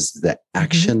assumption. Does the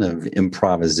action of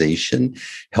improvisation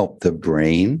help the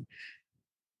brain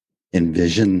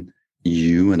envision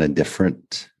you in a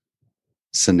different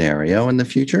scenario in the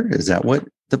future? Is that what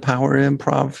the power of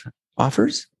improv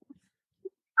offers?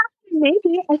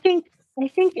 Maybe. I think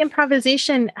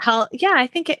improvisation I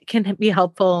think it can be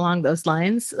helpful along those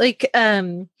lines. Like,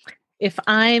 if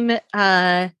I'm in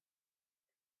an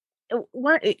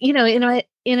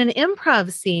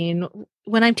improv scene,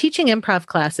 when I'm teaching improv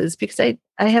classes, because I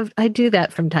do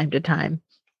that from time to time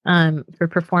for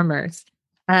performers.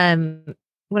 When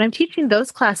I'm teaching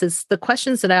those classes, the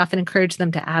questions that I often encourage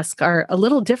them to ask are a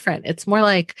little different. It's more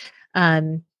like,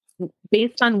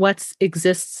 based on what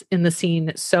exists in the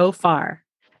scene so far,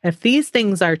 if these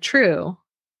things are true,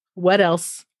 what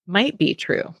else might be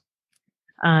true.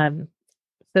 So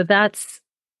that's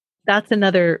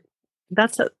another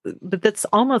but that's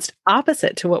almost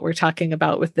opposite to what we're talking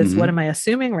about with this. What am I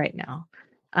assuming right now?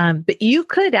 But you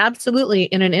could absolutely,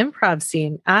 in an improv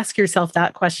scene, ask yourself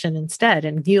that question instead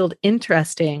and yield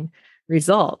interesting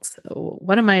results.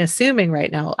 What am I assuming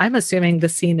right now? I'm assuming the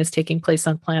scene is taking place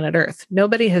on planet Earth.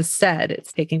 Nobody has said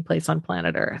it's taking place on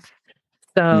planet Earth.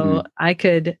 So I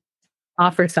could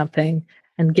offer something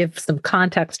and give some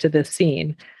context to this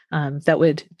scene that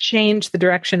would change the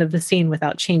direction of the scene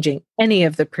without changing any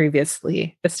of the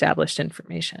previously established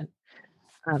information.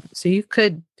 So you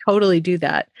could totally do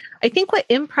that. I think what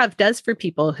improv does for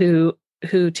people who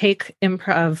take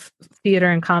improv theater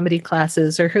and comedy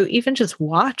classes, or who even just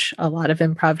watch a lot of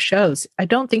improv shows, I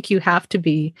don't think you have to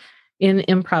be in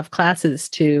improv classes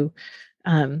to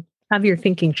have your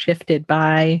thinking shifted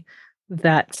by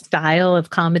that style of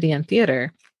comedy and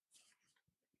theater.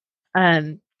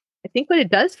 I think what it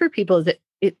does for people is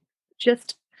it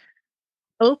just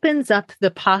opens up the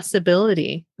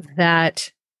possibility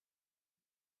that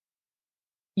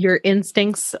your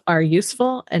instincts are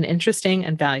useful and interesting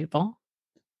and valuable.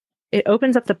 It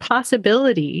opens up the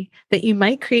possibility that you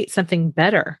might create something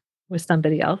better with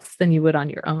somebody else than you would on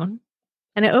your own.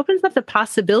 And it opens up the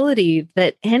possibility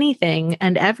that anything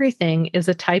and everything is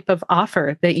a type of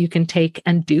offer that you can take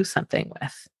and do something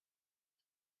with.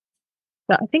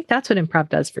 So I think that's what improv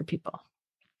does for people.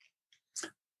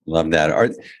 Love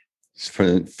that.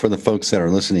 For the folks that are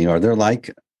listening, are there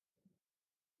like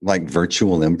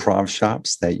virtual improv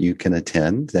shops that you can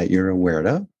attend that you're aware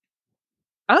of?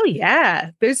 Oh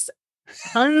yeah, there's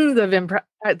tons of improv.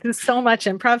 There's so much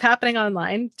improv happening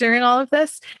online during all of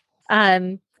this.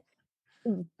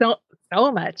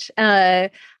 So much.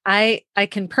 I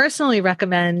can personally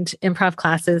recommend improv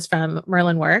classes from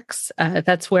Merlin Works.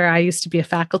 That's where I used to be a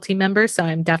faculty member, so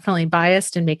I'm definitely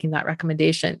biased in making that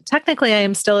recommendation. Technically, I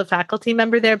am still a faculty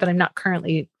member there, but I'm not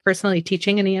currently personally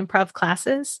teaching any improv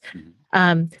classes.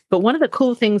 But one of the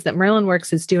cool things that Merlin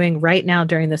Works is doing right now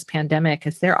during this pandemic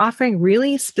is they're offering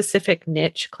really specific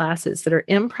niche classes that are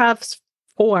improv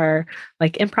for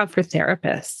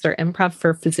therapists or improv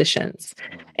for physicians.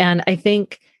 And I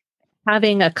think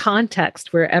having a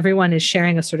context where everyone is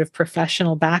sharing a sort of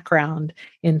professional background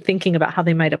in thinking about how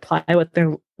they might apply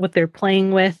what they're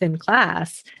playing with in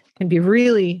class can be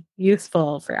really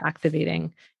useful for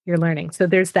activating your learning. So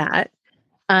there's that.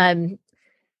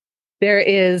 There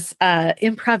is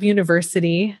Improv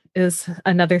University is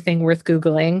another thing worth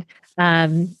Googling.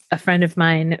 A friend of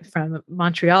mine from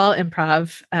Montreal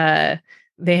Improv,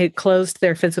 they had closed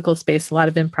their physical space. A lot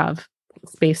of improv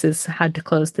spaces had to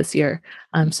close this year.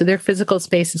 So their physical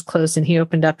space is closed, and he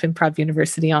opened up Improv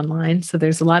University online. So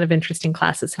there's a lot of interesting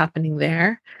classes happening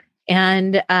there.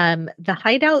 And the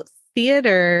Hideout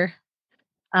Theater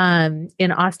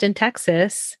in Austin,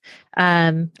 Texas.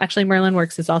 Actually, Merlin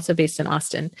Works is also based in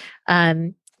Austin.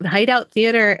 The Hideout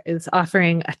Theater is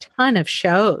offering a ton of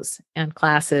shows and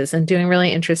classes and doing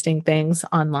really interesting things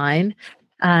online.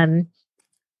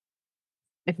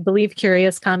 I believe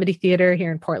Curious Comedy Theater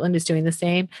here in Portland is doing the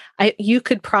same. You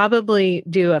could probably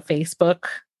do a Facebook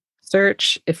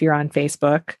search if you're on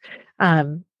Facebook,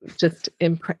 just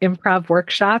improv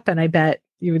workshop, and I bet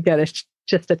you would get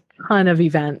just a ton of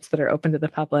events that are open to the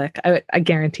public. I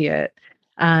guarantee it.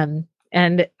 And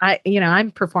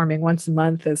I'm performing once a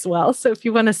month as well. So if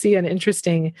you want to see an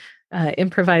interesting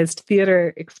improvised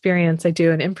theater experience, I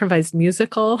do an improvised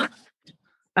musical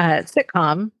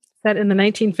sitcom set in the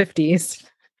 1950s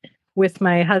with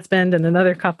my husband and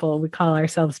another couple. We call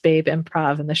ourselves Babe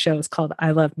Improv, and the show is called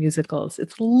I Love Musicals.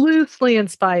 It's loosely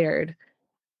inspired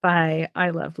by I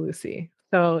Love Lucy.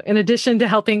 So in addition to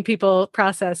helping people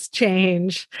process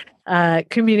change,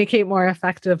 communicate more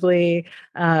effectively,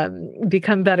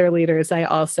 become better leaders, I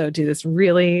also do this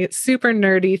really super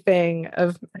nerdy thing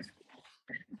of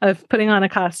putting on a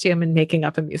costume and making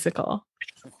up a musical.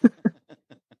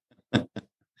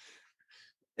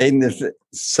 And if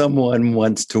someone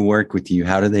wants to work with you,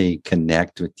 how do they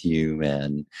connect with you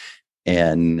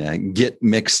and get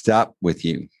mixed up with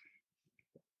you?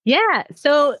 Yeah.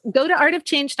 So go to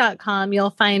artofchange.com. You'll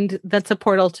find that's a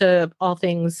portal to all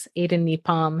things Aden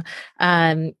Nepom.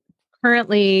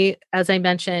 Currently, as I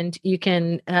mentioned, you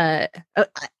can, I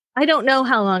don't know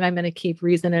how long I'm going to keep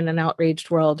Reason in an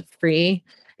Outraged World free.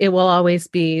 It will always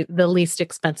be the least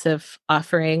expensive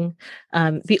offering.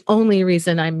 The only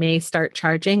reason I may start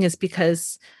charging is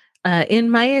because in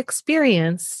my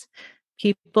experience,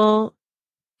 people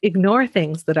ignore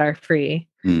things that are free.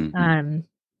 Mm-hmm.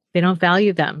 They don't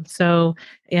value them. So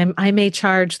I may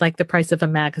charge like the price of a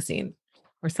magazine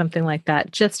or something like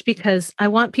that, just because I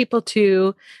want people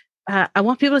to I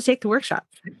want people to take the workshop.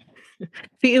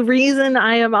 The reason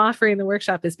I am offering the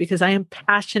workshop is because I am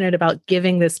passionate about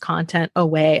giving this content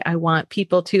away. I want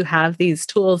people to have these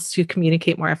tools to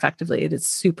communicate more effectively. It is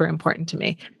super important to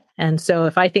me. And so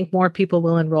if I think more people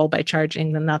will enroll by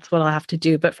charging, then that's what I'll have to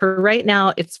do. But for right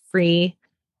now, it's free.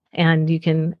 And you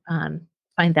can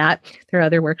find that. There are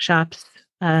other workshops.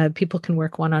 People can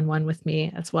work one-on-one with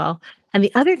me as well. And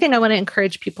the other thing I want to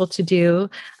encourage people to do,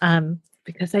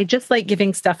 because I just like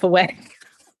giving stuff away.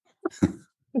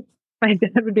 My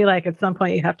dad would be like, at some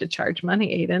point you have to charge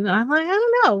money, Aden. And I'm like, I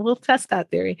don't know. We'll test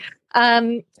that theory.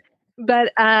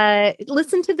 But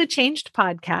listen to the Changed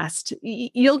podcast.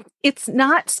 It's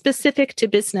not specific to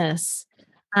business.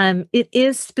 It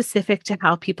is specific to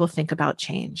how people think about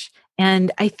change.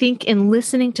 And I think in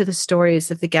listening to the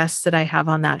stories of the guests that I have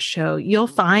on that show, you'll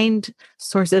find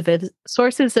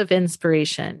sources of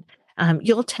inspiration.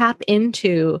 You'll tap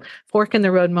into fork in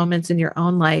the road moments in your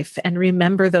own life and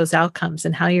remember those outcomes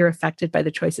and how you're affected by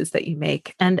the choices that you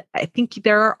make. And I think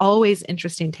there are always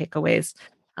interesting takeaways.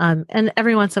 And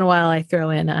every once in a while, I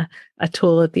throw in a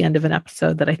tool at the end of an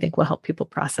episode that I think will help people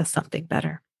process something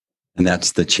better. And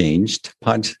that's the Changed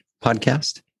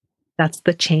podcast? That's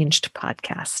the Changed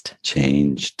podcast.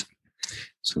 Changed.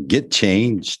 So get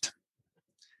changed.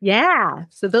 Yeah.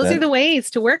 So those are the ways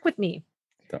to work with me.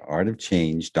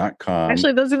 theartofchange.com.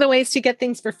 Actually, those are the ways to get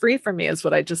things for free from me is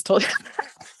what I just told you.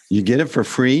 You get it for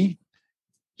free.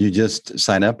 You just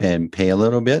sign up and pay a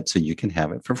little bit so you can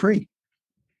have it for free.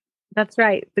 That's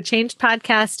right. The Changed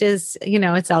podcast is,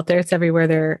 it's out there. It's everywhere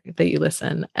there that you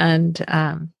listen. And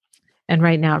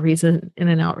right now, Reason in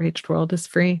an Outraged World is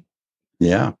free.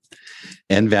 Yeah.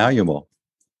 And valuable.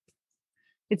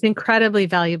 It's incredibly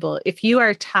valuable. If you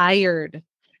are tired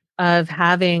of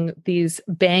having these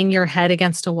bang your head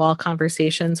against a wall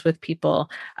conversations with people,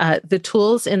 the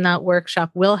tools in that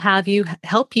workshop will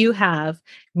help you have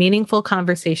meaningful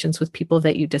conversations with people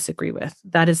that you disagree with.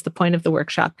 That is the point of the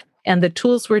workshop. And the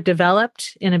tools were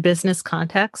developed in a business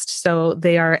context. So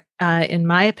they are, in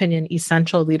my opinion,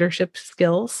 essential leadership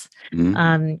skills.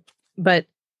 Mm-hmm. But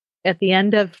at the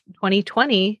end of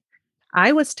 2020,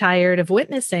 I was tired of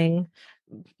witnessing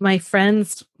my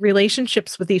friends'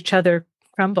 relationships with each other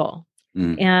crumble.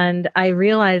 And I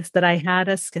realized that I had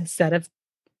a set of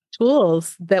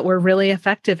tools that were really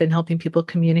effective in helping people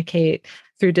communicate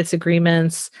through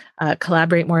disagreements,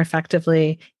 collaborate more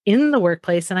effectively in the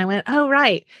workplace. And I went, oh,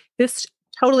 right, this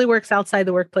totally works outside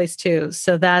the workplace too.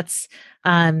 So that's,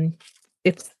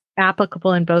 it's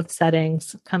applicable in both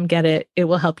settings. Come get it. It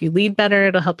will help you lead better.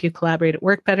 It'll help you collaborate at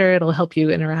work better. It'll help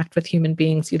you interact with human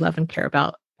beings you love and care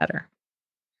about better.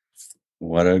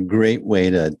 What a great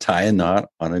way to tie a knot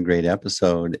on a great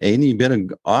episode. Aden, you've been an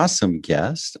awesome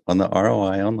guest on the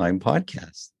ROI Online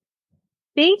podcast.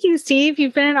 Thank you, Steve.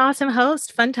 You've been an awesome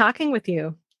host. Fun talking with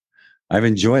you. I've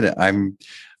enjoyed it. I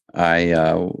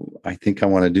think I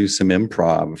want to do some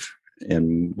improv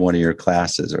in one of your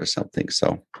classes or something.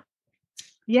 So,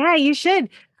 yeah, you should.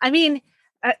 I mean,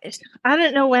 I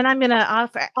don't know when I'm going to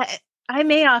offer. I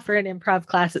may offer an improv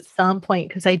class at some point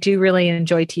because I do really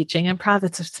enjoy teaching improv.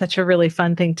 It's such a really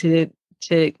fun thing to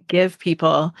give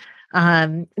people.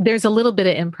 There's a little bit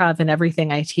of improv in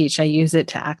everything I teach. I use it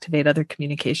to activate other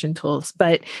communication tools,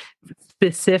 but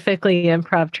specifically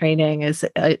improv training is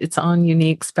its own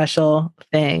unique, special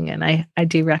thing. And I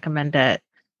do recommend it.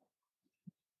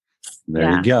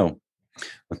 There you go.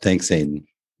 Well, thanks, Aden.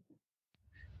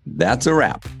 That's a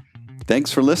wrap.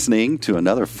 Thanks for listening to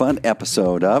another fun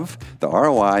episode of the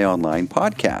ROI Online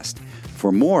podcast.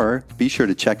 For more, be sure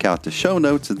to check out the show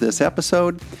notes of this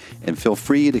episode and feel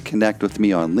free to connect with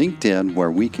me on LinkedIn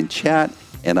where we can chat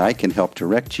and I can help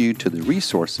direct you to the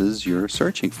resources you're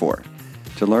searching for.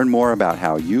 To learn more about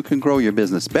how you can grow your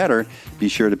business better, be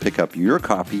sure to pick up your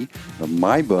copy of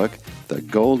my book, The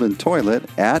Golden Toilet,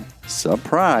 at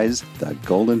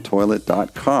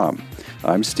surprise.goldentoilet.com.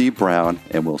 I'm Steve Brown,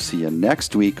 and we'll see you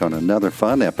next week on another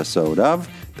fun episode of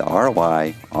the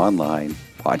ROI Online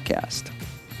Podcast.